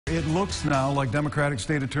It looks now like Democratic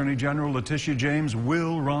State Attorney General Letitia James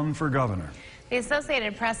will run for governor. The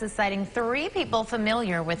Associated Press is citing 3 people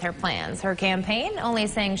familiar with her plans. Her campaign only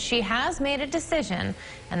saying she has made a decision,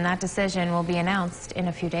 and that decision will be announced in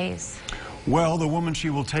a few days. Well, the woman she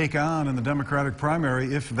will take on in the Democratic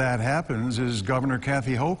primary, if that happens, is Governor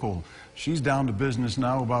Kathy Hochul. She's down to business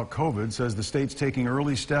now about COVID, says the state's taking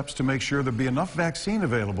early steps to make sure there'll be enough vaccine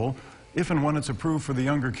available if and when it's approved for the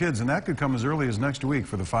younger kids, and that could come as early as next week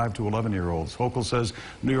for the 5 to 11-year-olds. Hochul says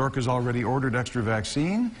New York has already ordered extra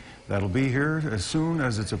vaccine. That'll be here as soon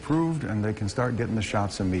as it's approved, and they can start getting the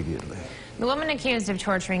shots immediately. The woman accused of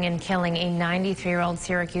torturing and killing a 93-year-old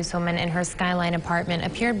Syracuse woman in her Skyline apartment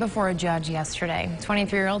appeared before a judge yesterday.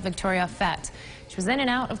 23-year-old Victoria Fett. She was in and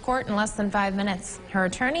out of court in less than 5 minutes. Her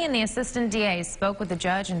attorney and the assistant DA spoke with the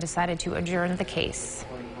judge and decided to adjourn the case.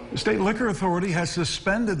 The State Liquor Authority has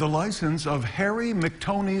suspended the license of Harry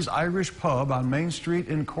McToney's Irish Pub on Main Street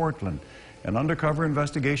in Cortland. An undercover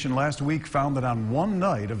investigation last week found that on one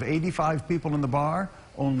night of 85 people in the bar,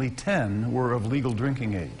 only 10 were of legal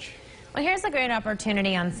drinking age. Well, here's a great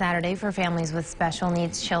opportunity on Saturday for families with special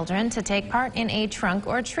needs children to take part in a trunk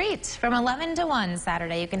or treat. From 11 to 1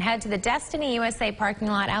 Saturday, you can head to the Destiny USA parking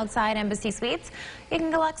lot outside Embassy Suites. You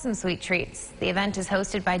can collect some sweet treats. The event is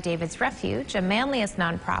hosted by David's Refuge, a Manlius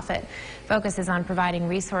nonprofit. Focuses on providing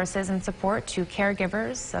resources and support to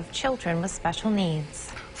caregivers of children with special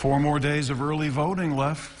needs. 4 more days of early voting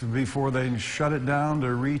left before they shut it down to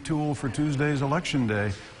retool for Tuesday's Election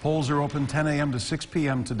Day. Polls are open 10 a.m. to 6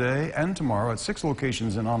 p.m. today and tomorrow at 6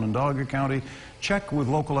 locations in Onondaga County. Check with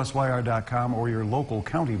localsyr.com or your local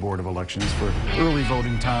county board of elections for early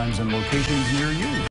voting times and locations near you.